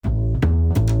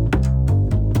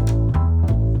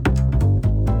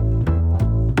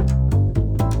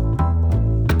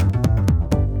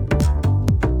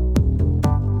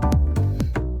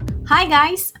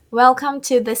guys, welcome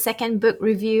to the second book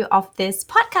review of this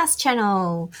podcast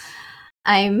channel.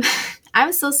 I'm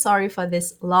I'm so sorry for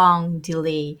this long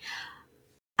delay.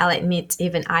 I'll admit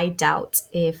even I doubt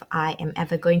if I am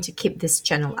ever going to keep this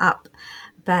channel up.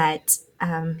 But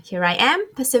here I am,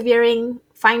 persevering,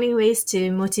 finding ways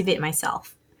to motivate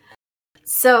myself.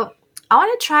 So I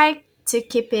want to try to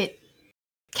keep it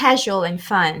casual and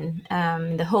fun,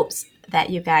 in the hopes that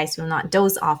you guys will not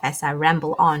doze off as I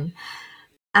ramble on.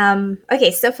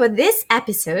 Okay, so for this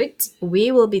episode,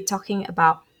 we will be talking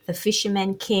about The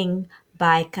Fisherman King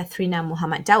by Kathrina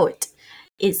Muhammad Daud.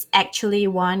 It's actually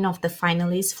one of the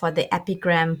finalists for the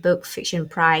Epigram Book Fiction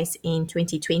Prize in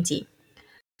 2020.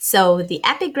 So, the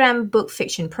Epigram Book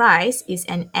Fiction Prize is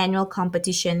an annual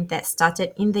competition that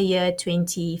started in the year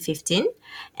 2015,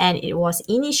 and it was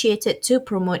initiated to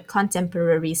promote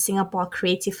contemporary Singapore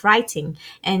creative writing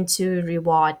and to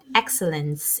reward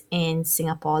excellence in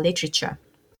Singapore literature.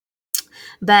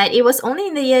 But it was only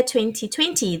in the year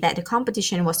 2020 that the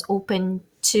competition was open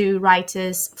to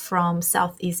writers from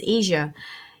Southeast Asia.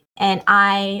 And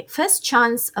I first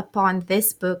chanced upon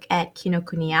this book at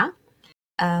Kinokuniya.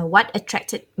 What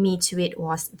attracted me to it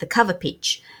was the cover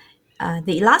page.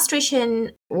 The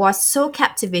illustration was so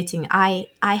captivating, I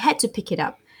had to pick it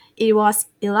up. It was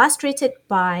illustrated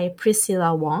by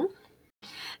Priscilla Wong.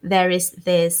 There is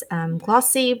this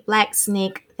glossy black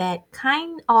snake that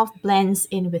kind of blends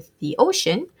in with the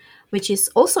ocean, which is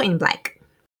also in black.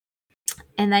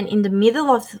 And then in the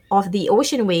middle of the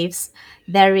ocean waves,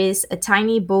 there is a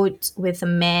tiny boat with a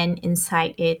man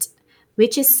inside it,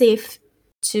 which is safe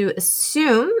to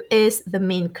assume is the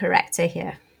main character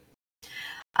here.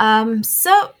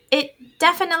 So it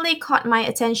definitely caught my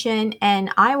attention,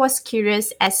 and I was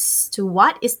curious as to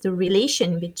what is the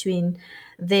relation between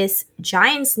this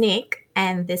giant snake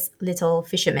and this little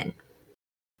fisherman.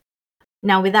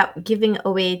 Now, without giving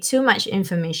away too much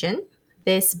information,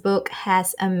 this book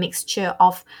has a mixture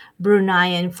of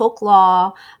Bruneian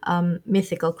folklore,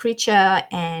 mythical creature,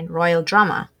 and royal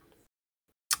drama.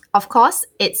 Of course,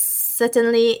 it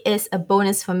certainly is a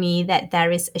bonus for me that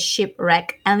there is a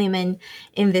shipwreck element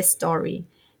in this story.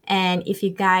 And if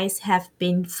you guys have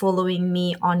been following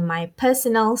me on my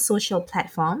personal social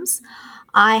platforms,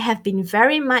 I have been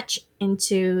very much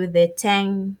into the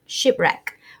Tang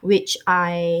shipwreck, which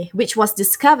was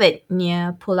discovered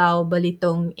near Pulau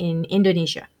Belitung in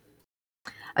Indonesia.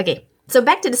 Okay, so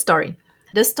back to the story.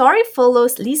 The story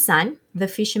follows Lisan, the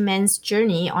fisherman's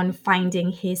journey on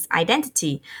finding his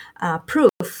identity,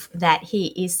 proof that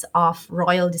he is of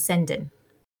royal descent.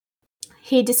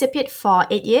 He disappeared for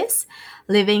 8 years,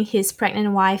 leaving his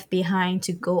pregnant wife behind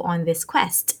to go on this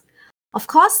quest. Of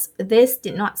course, this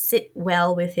did not sit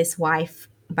well with his wife,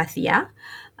 Bathia.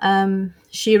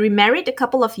 She remarried a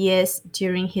couple of years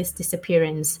during his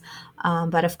disappearance,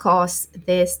 but of course,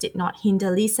 this did not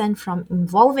hinder Lisan from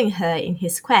involving her in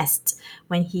his quest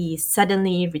when he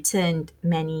suddenly returned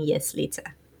many years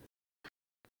later.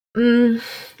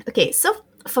 Okay, so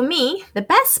for me, the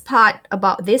best part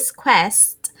about this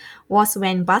quest was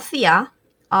when Bathia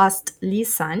asked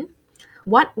Lisan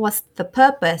what was the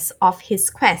purpose of his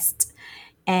quest,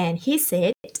 and he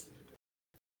said,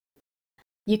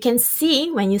 "You can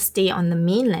see when you stay on the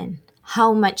mainland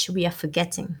how much we are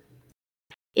forgetting.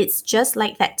 It's just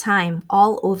like that time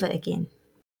all over again.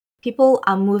 People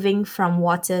are moving from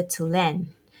water to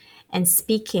land and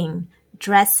speaking,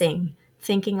 dressing,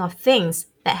 thinking of things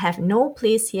that have no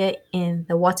place here in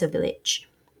the water village.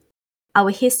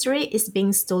 Our history is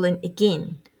being stolen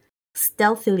again,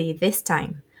 stealthily this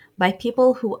time, by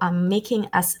people who are making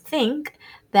us think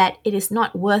that it is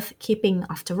not worth keeping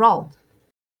after all.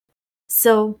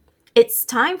 So it's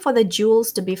time for the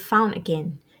jewels to be found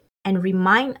again and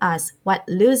remind us what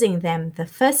losing them the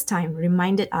first time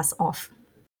reminded us of.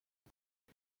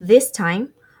 This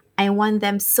time, I want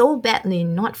them so badly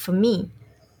not for me.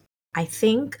 I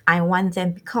think I want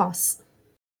them because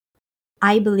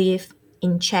I believe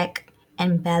in check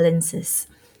and balances."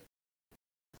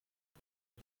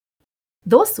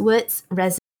 Those words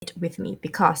resonate with me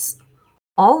because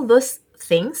all those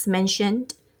things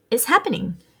mentioned is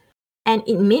happening. And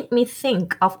it made me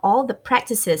think of all the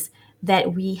practices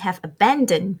that we have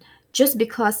abandoned just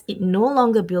because it no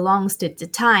longer belongs to the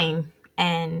time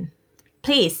and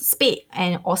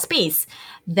space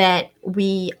that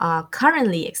we are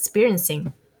currently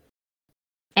experiencing.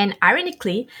 And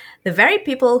ironically, the very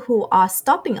people who are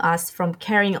stopping us from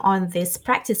carrying on these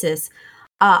practices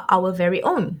are our very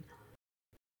own.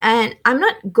 And I'm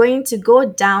not going to go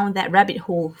down that rabbit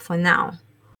hole for now,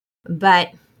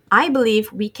 but I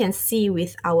believe we can see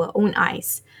with our own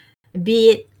eyes,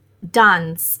 be it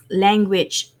dance,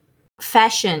 language,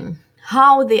 fashion,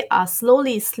 how they are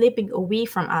slowly slipping away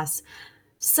from us.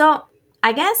 So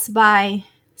I guess by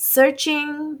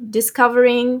searching,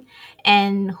 discovering,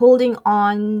 and holding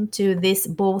on to these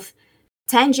both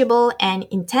tangible and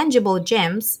intangible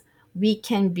gems, we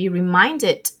can be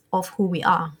reminded of who we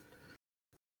are.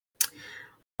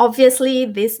 Obviously,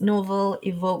 this novel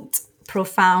evoked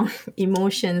profound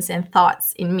emotions and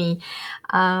thoughts in me.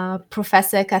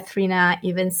 Professor Katharina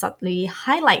even subtly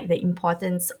highlight the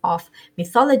importance of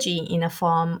mythology in a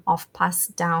form of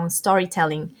passed down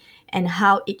storytelling and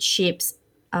how it shapes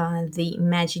the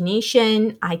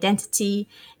imagination, identity,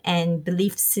 and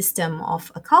belief system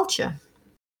of a culture.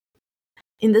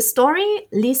 In the story,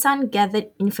 Lisan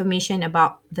gathered information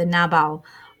about the Nabal,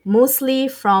 mostly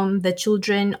from the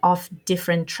children of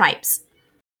different tribes.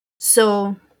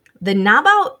 So, the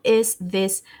Nabal is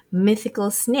this mythical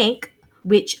snake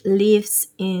which lives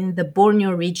in the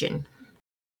Borneo region.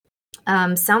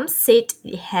 Some said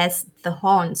it has the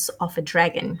horns of a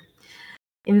dragon.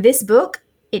 In this book,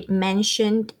 it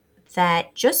mentioned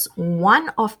that just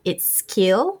one of its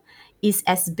scale is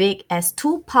as big as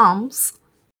two palms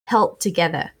held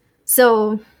together.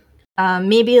 So,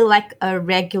 maybe like a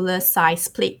regular size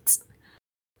plate.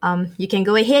 You can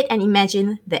go ahead and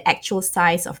imagine the actual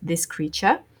size of this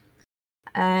creature.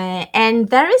 And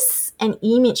there is an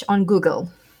image on Google.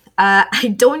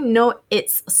 I don't know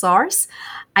its source.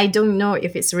 I don't know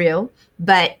if it's real,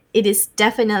 but it is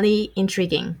definitely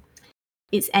intriguing.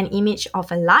 It's an image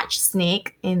of a large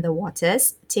snake in the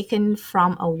waters taken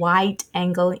from a wide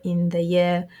angle in the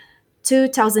year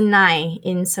 2009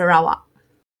 in Sarawak.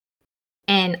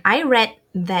 And I read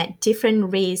that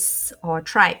different race or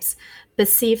tribes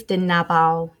perceive the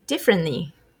Nabal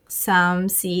differently. Some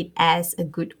see it as a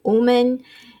good omen,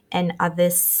 and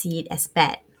others see it as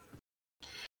bad.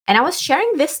 And I was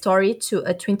sharing this story to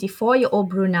a 24-year-old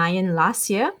Bruneian last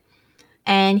year,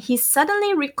 and he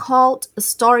suddenly recalled a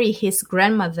story his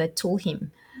grandmother told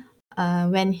him.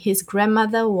 When his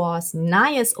grandmother was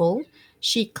 9 years old,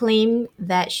 she claimed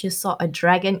that she saw a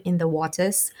dragon in the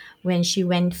waters when she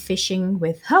went fishing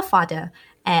with her father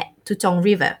at Tutong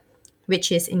River,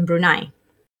 which is in Brunei.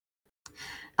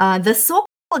 The so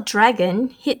called dragon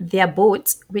hit their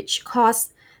boat, which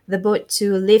caused the boat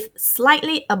to lift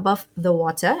slightly above the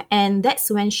water, and that's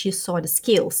when she saw the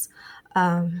scales.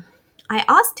 Um, I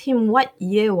asked him what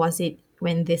year was it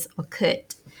when this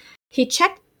occurred. He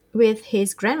checked with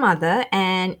his grandmother,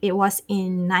 and it was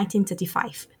in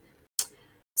 1935.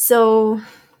 So,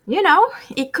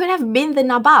 it could have been the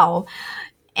Nabal.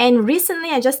 And recently,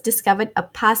 I just discovered a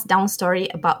passed down story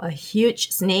about a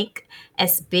huge snake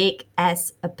as big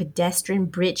as a pedestrian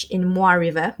bridge in Muar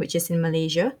River, which is in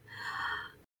Malaysia.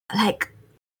 Like,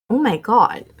 oh my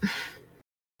God.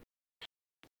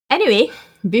 Anyway,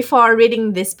 before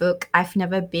reading this book, I've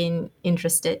never been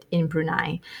interested in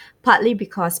Brunei, partly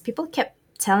because people kept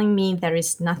telling me there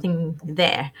is nothing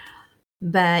there.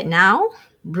 But now,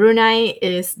 Brunei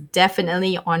is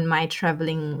definitely on my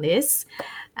traveling list.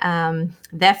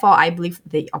 Therefore, I believe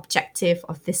the objective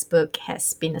of this book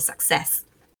has been a success.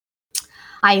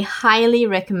 I highly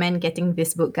recommend getting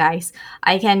this book, guys.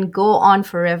 I can go on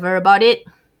forever about it,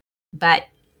 but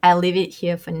I'll leave it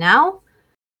here for now.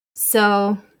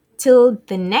 So, till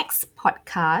the next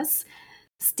podcast,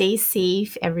 stay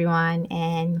safe, everyone,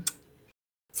 and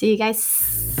see you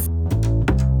guys